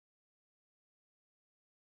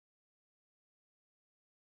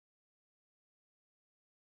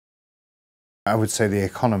I would say the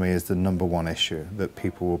economy is the #1 issue that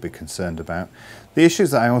people will be concerned about. The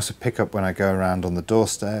issues that I also pick up when I go around on the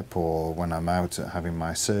doorstep or when I'm out having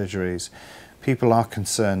my surgeries, people are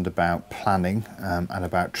concerned about planning and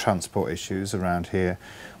about transport issues around here.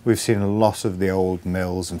 We've seen a lot of the old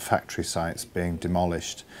mills and factory sites being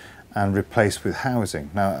demolished and replaced with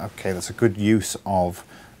housing. Now, okay, that's a good use of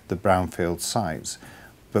the brownfield sites,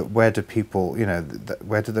 but where do people,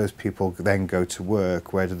 where do those people then go to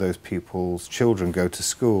work? Where do those people's children go to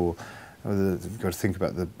school? You've got to think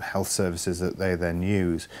about the health services that they then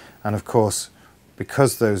use. And of course,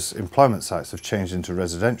 because those employment sites have changed into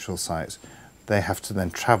residential sites, they have to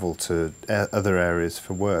then travel to other areas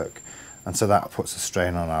for work. And so that puts a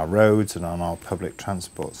strain on our roads and on our public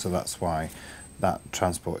transport. So that's why that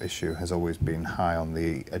transport issue has always been high on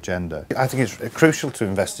the agenda. I think it's crucial to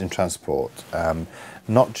invest in transport,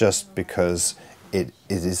 not just because it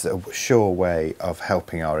is a sure way of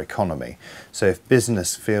helping our economy. So if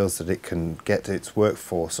business feels that it can get its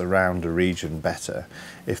workforce around a region better,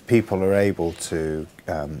 if people are able to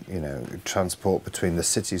transport between the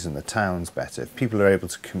cities and the towns better, if people are able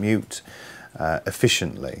to commute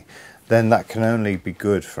efficiently, then that can only be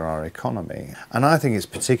good for our economy. And I think it's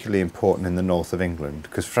particularly important in the north of England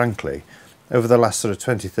because frankly, over the last sort of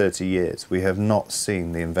 20-30 years, we have not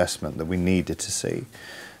seen the investment that we needed to see.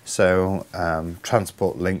 So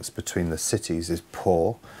transport links between the cities is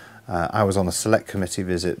poor. I was on a select committee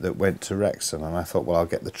visit that went to Wrexham and I thought, well, I'll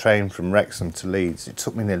get the train from Wrexham to Leeds. It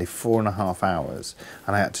took me nearly 4.5 hours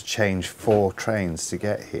and I had to change 4 trains to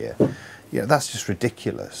get here. That's just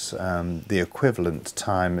ridiculous. The equivalent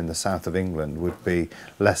time in the south of England would be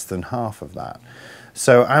less than half of that.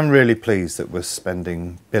 So I'm really pleased that we're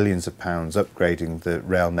spending billions of pounds upgrading the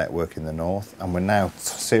rail network in the north, and we're now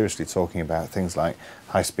seriously talking about things like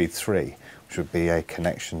High Speed 3, which would be a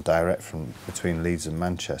connection direct between Leeds and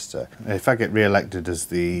Manchester. If I get re-elected as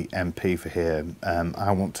the MP for here,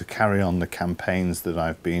 I want to carry on the campaigns that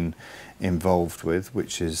I've been involved with,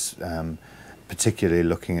 which is particularly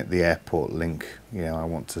looking at the airport link. I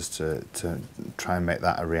want us to try and make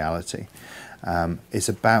that a reality. It's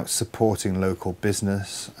about supporting local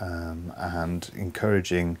business and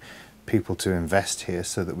encouraging people to invest here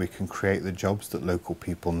so that we can create the jobs that local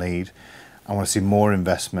people need. I want to see more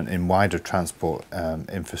investment in wider transport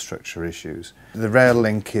infrastructure issues. The rail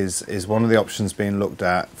link is one of the options being looked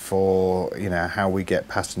at for how we get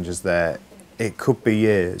passengers there. It could be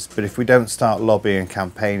years, but if we don't start lobbying and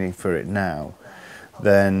campaigning for it now,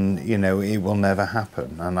 then it will never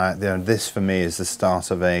happen. And this for me is the start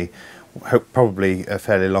of probably a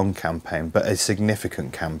fairly long campaign, but a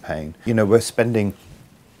significant campaign. We're spending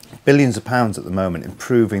billions of pounds at the moment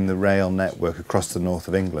improving the rail network across the north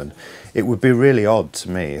of England. It would be really odd to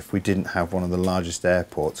me if we didn't have one of the largest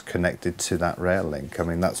airports connected to that rail link. I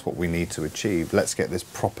mean, that's what we need to achieve. Let's get this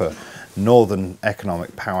proper northern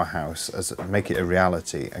economic powerhouse, make it a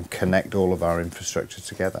reality and connect all of our infrastructure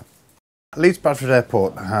together. Leeds Bradford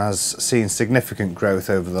Airport has seen significant growth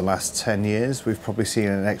over the last 10 years. We've probably seen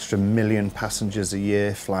an extra 1 million passengers a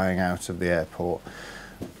year flying out of the airport.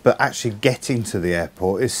 But actually getting to the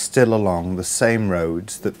airport is still along the same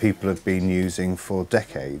roads that people have been using for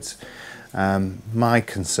decades. My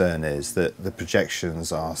concern is that the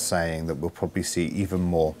projections are saying that we'll probably see even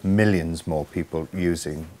more, millions more people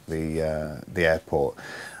using the airport.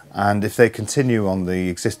 And if they continue on the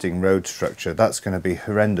existing road structure, that's going to be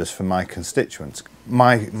horrendous for my constituents.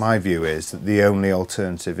 My view is that the only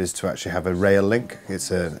alternative is to actually have a rail link.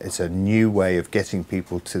 It's a new way of getting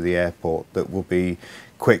people to the airport that will be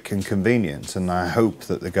quick and convenient, and I hope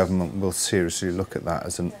that the government will seriously look at that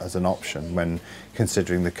as an option when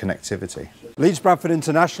considering the connectivity. Leeds Bradford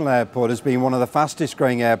International Airport has been one of the fastest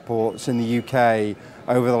growing airports in the UK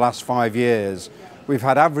over the last 5 years. We've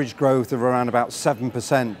had average growth of around about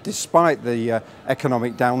 7% despite the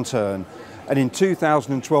economic downturn. And in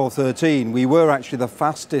 2012-13, we were actually the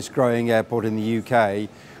fastest growing airport in the UK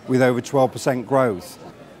with over 12% growth.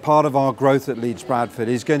 Part of our growth at Leeds Bradford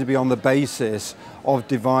is going to be on the basis of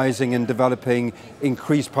devising and developing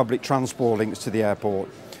increased public transport links to the airport.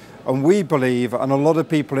 And we believe, and a lot of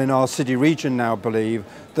people in our city region now believe,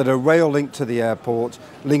 that a rail link to the airport,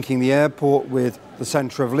 linking the airport with the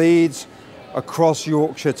centre of Leeds, across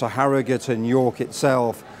Yorkshire to Harrogate and York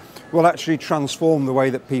itself, will actually transform the way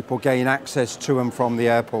that people gain access to and from the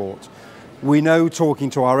airport. We know, talking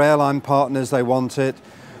to our airline partners, they want it.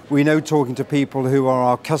 We know, talking to people who are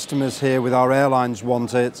our customers here with our airlines,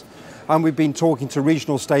 want it. And we've been talking to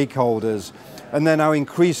regional stakeholders, and they're now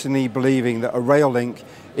increasingly believing that a rail link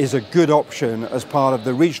is a good option as part of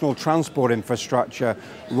the regional transport infrastructure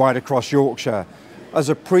right across Yorkshire. as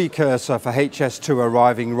a precursor for HS2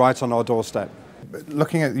 arriving right on our doorstep?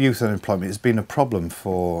 Looking at youth unemployment, it's been a problem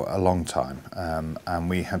for a long time, and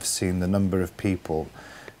we have seen the number of people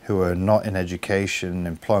who are not in education,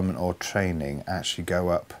 employment or training actually go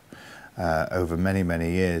up over many,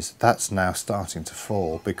 many years. That's now starting to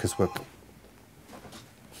fall because we're...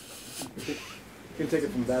 You can take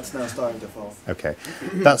it from that's now starting to fall. Okay,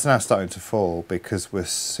 that's now starting to fall because we're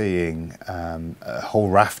seeing a whole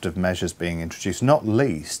raft of measures being introduced, not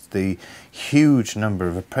least the huge number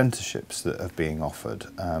of apprenticeships that are being offered.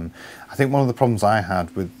 I think one of the problems I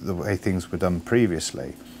had with the way things were done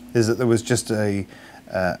previously is that there was just a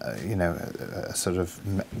sort of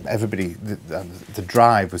everybody, the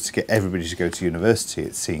drive was to get everybody to go to university,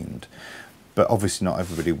 it seemed. But obviously not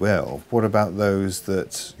everybody will. What about those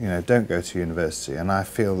that don't go to university? And I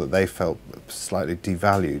feel that they felt slightly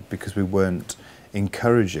devalued because we weren't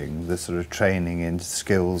encouraging the sort of training in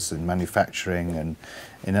skills in manufacturing and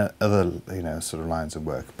in other sort of lines of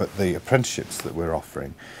work. But the apprenticeships that we're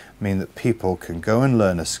offering mean that people can go and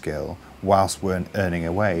learn a skill whilst we're earning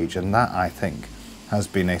a wage, and that I think has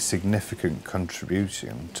been a significant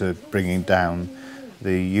contribution to bringing down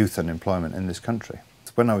the youth unemployment in this country.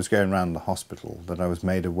 When I was going around the hospital that I was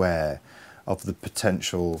made aware of the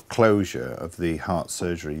potential closure of the heart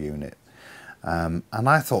surgery unit. And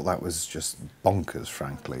I thought that was just bonkers,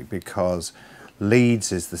 frankly, because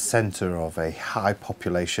Leeds is the centre of a high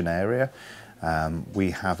population area.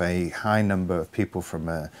 We have a high number of people from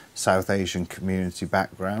a South Asian community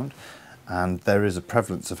background, and there is a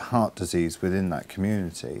prevalence of heart disease within that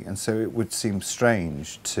community. And so it would seem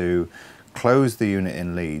strange to close the unit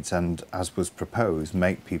in Leeds and, as was proposed,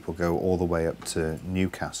 make people go all the way up to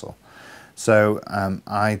Newcastle. So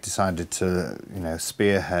I decided to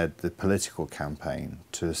spearhead the political campaign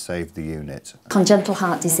to save the unit. Congenital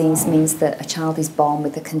heart disease means that a child is born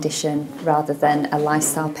with a condition rather than a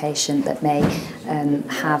lifestyle patient that may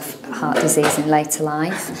have heart disease in later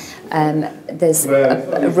life. There's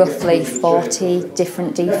roughly 40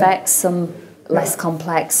 different defects, some less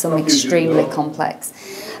complex, some extremely complex.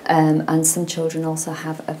 And some children also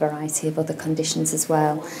have a variety of other conditions as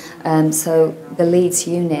well. So the Leeds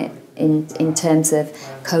unit, in terms of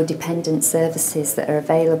codependent services that are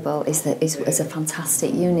available, is a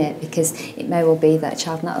fantastic unit, because it may well be that a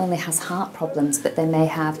child not only has heart problems, but they may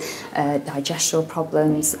have digestional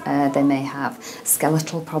problems, they may have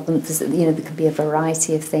skeletal problems. There could be a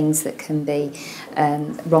variety of things that can be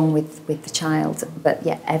wrong with the child, but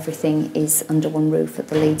yet everything is under one roof at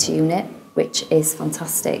the Leeds unit, which is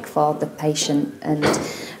fantastic for the patient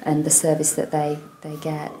and the service that they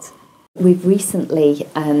get. We've recently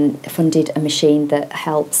funded a machine that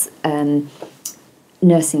helps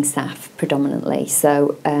nursing staff predominantly.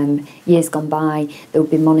 So years gone by, there would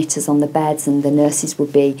be monitors on the beds, and the nurses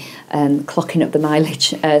would be clocking up the mileage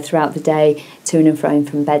throughout the day, to and fro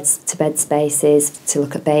from beds to bed spaces, to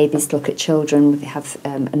look at babies, to look at children. We have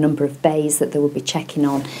a number of bays that they would be checking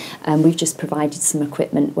on. We've just provided some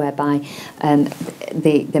equipment whereby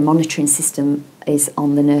the monitoring system is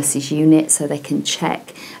on the nurses' unit, so they can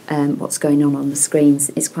check what's going on the screens.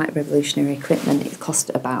 It's quite revolutionary equipment. It cost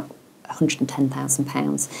about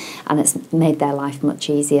 £110,000, and it's made their life much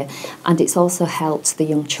easier. And it's also helped the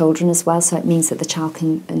young children as well, so it means that the child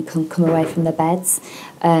can come away from their beds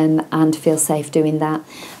and feel safe doing that.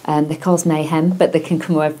 They cause mayhem, but they can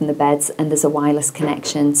come away from the beds, and there's a wireless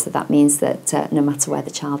connection, so that means that no matter where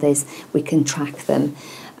the child is, we can track them.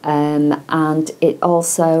 And it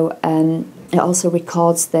also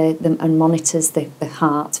records and monitors the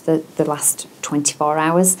heart for the last 24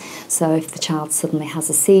 hours. So if the child suddenly has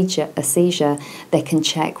a seizure, they can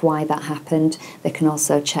check why that happened. They can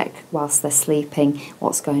also check whilst they're sleeping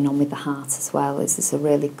what's going on with the heart as well. There's a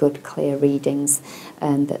really good, clear readings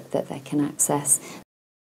that they can access.